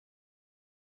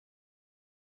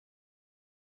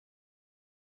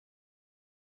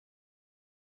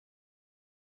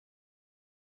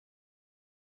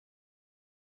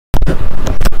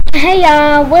Hey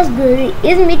y'all, what's good?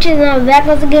 It's me, and I'm back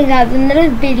once again, guys, with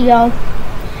another video.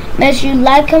 Make sure you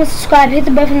like, comment, subscribe, hit the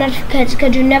bell for notifications,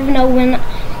 because you never know when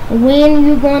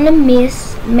you're going to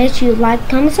miss. Make sure you like,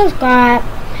 comment, subscribe,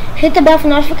 hit the bell for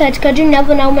notifications, because you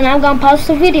never know when I'm going to post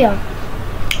a video.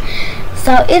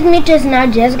 So, it's me, and I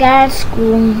just got out of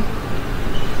school.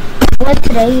 What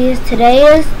today is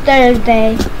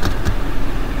Thursday,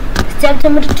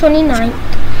 September the 29th.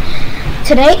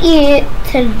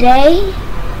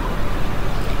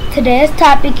 Today's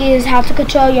topic is how to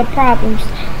control your problems.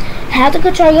 How to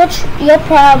control your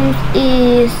problems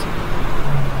is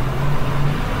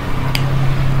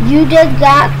you just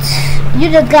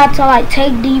got to like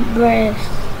take deep breaths,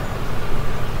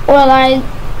 or like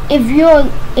if you're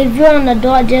on the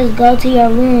door, just go to your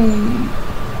room,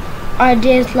 or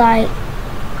just like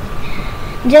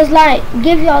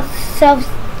give yourself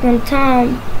some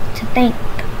time to think.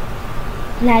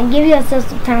 Like give yourself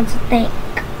some time to think.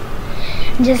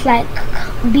 Just like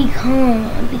be calm,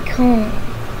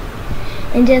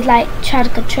 and just like try to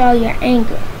control your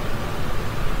anger,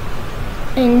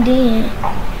 and then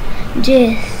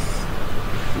just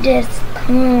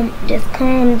calm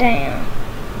down.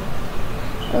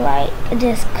 Like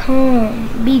just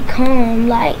be calm.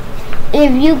 Like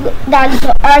if you got into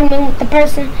an argument with the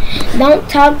person, don't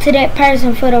talk to that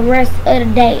person for the rest of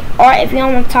the day. Or if you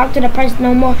don't want to talk to the person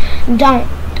no more, don't,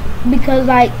 because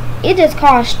like it just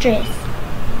causes stress.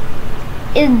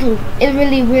 It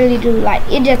really do. Like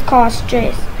it just causes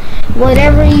stress.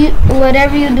 Whatever you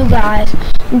do, guys,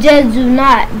 just do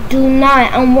not.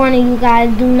 I'm warning you guys.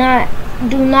 Do not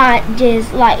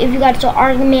just like if you got into an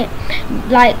argument,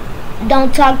 like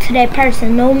don't talk to that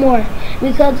person no more,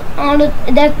 because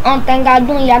that's the only thing y'all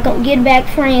doing. Y'all gonna get back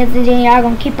friends, and then y'all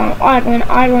gonna keep on arguing.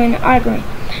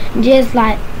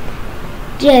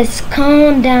 Just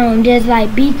calm down. Just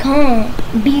like be calm.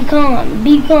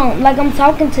 Like I'm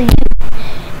talking to you.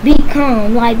 Be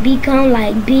calm, like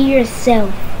be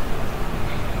yourself.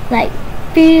 Like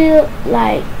feel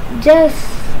like just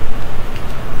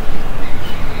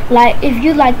like if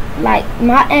you like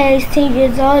my age, 10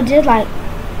 years old, just like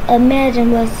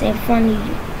imagine what's in front of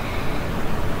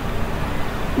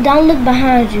you. Don't look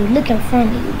behind you, look in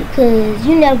front of you, because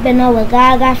you never know what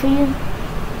God got for you.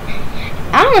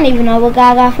 I don't even know what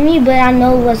God got for me, but I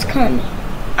know what's coming.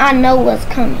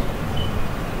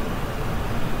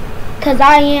 Cause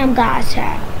I am God's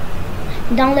child.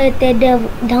 Don't let the devil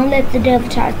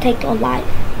try to take your life.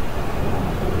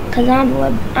 Cause I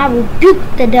rebuke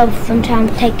the devil from trying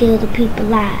to take other people's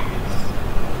lives.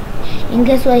 And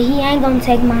guess what? He ain't gonna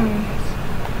take mine.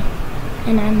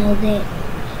 And I know that.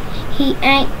 He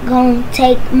ain't gonna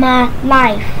take my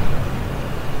life.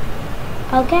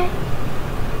 Okay?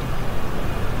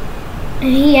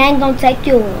 And he ain't gonna take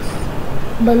yours.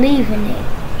 Believe in it.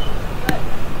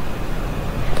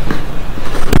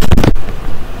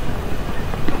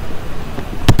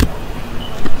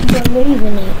 Believe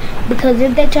in it, because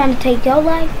if they're trying to take your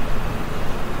life,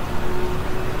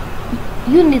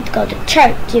 you need to go to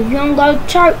church. If you don't go to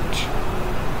church,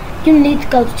 you need to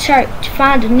go to church.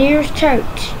 Find the nearest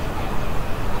church,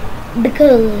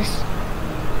 because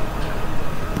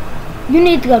you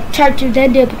need to go to church if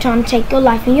they're trying to take your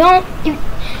life. And if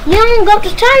you don't go to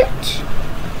church,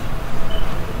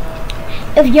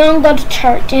 if you don't go to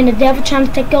church and the devil trying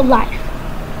to take your life.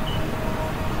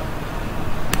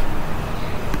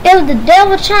 If the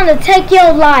devil trying to take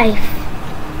your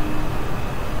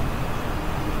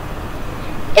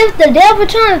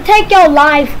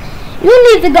life,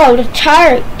 you need to go to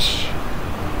church.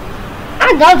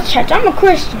 I go to church. I'm a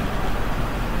Christian.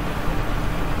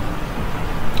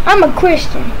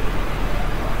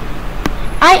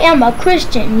 I am a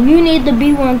Christian. You need to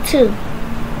be one too.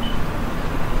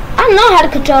 I know how to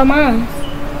control mine.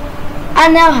 I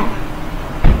know how.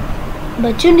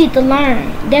 But you need to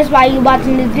learn. That's why you're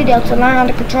watching this video, to learn how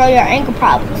to control your anger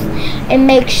problems and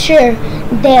make sure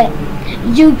that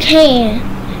you can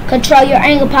control your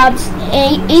anger problems,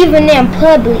 and even in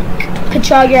public,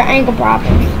 control your anger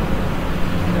problems.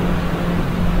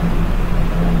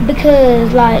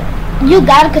 Because like you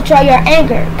gotta control your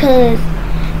anger, because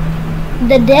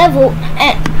the devil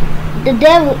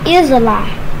is a lie,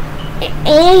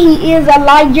 and he is a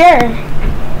liar.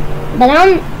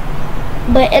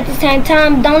 But at the same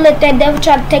time, don't let that devil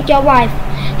try to take your life.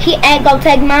 He ain't gonna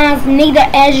take mine, neither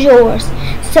as yours.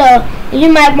 So you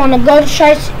might want to go to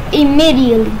church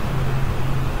immediately.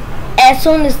 As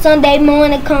soon as Sunday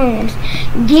morning comes,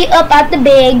 get up out the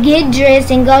bed, get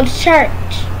dressed, and go to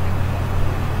church.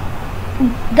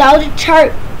 Go to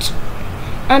church.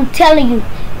 I'm telling you,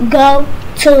 go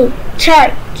to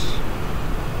church.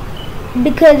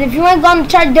 Because if you ain't going to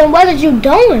church, then what are you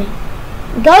doing?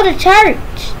 Go to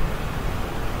church.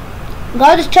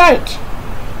 Go to church.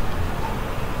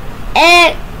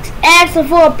 Asking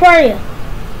for a prayer.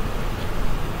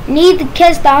 Need to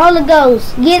catch the Holy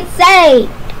Ghost. Get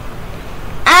saved.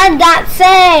 I got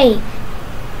saved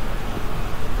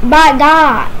by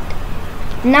God.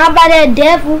 Not by that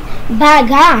devil, by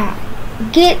God.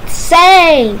 Get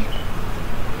saved.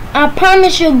 I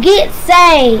promise you, get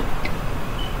saved.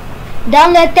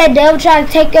 Don't let that devil try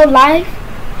to take your life.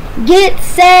 Get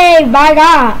saved by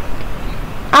God.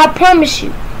 I promise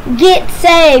you. Get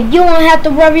saved. You won't have to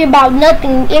worry about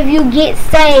nothing if you get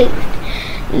saved.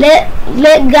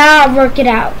 Let God work it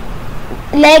out.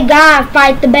 Let God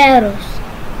fight the battles.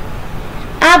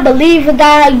 I believe in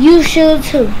God. You should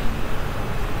too.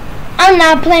 I'm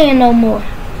not playing no more.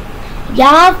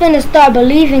 Y'all finna start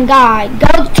believing God.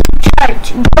 Go to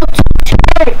church. Go to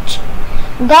church.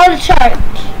 Go to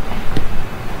church.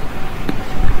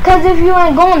 Cause if you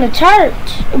ain't going to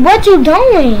church, what you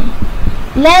doing?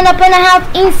 Laying up in the house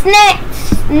eating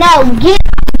snacks? No, get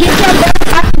your butt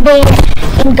out of bed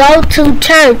and go to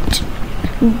church.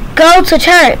 Go to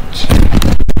church.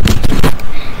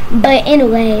 But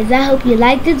anyways, I hope you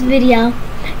liked this video.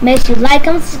 Make sure you like,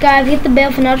 comment, subscribe, hit the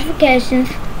bell for notifications.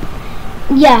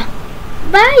 Yeah.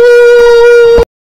 Bye.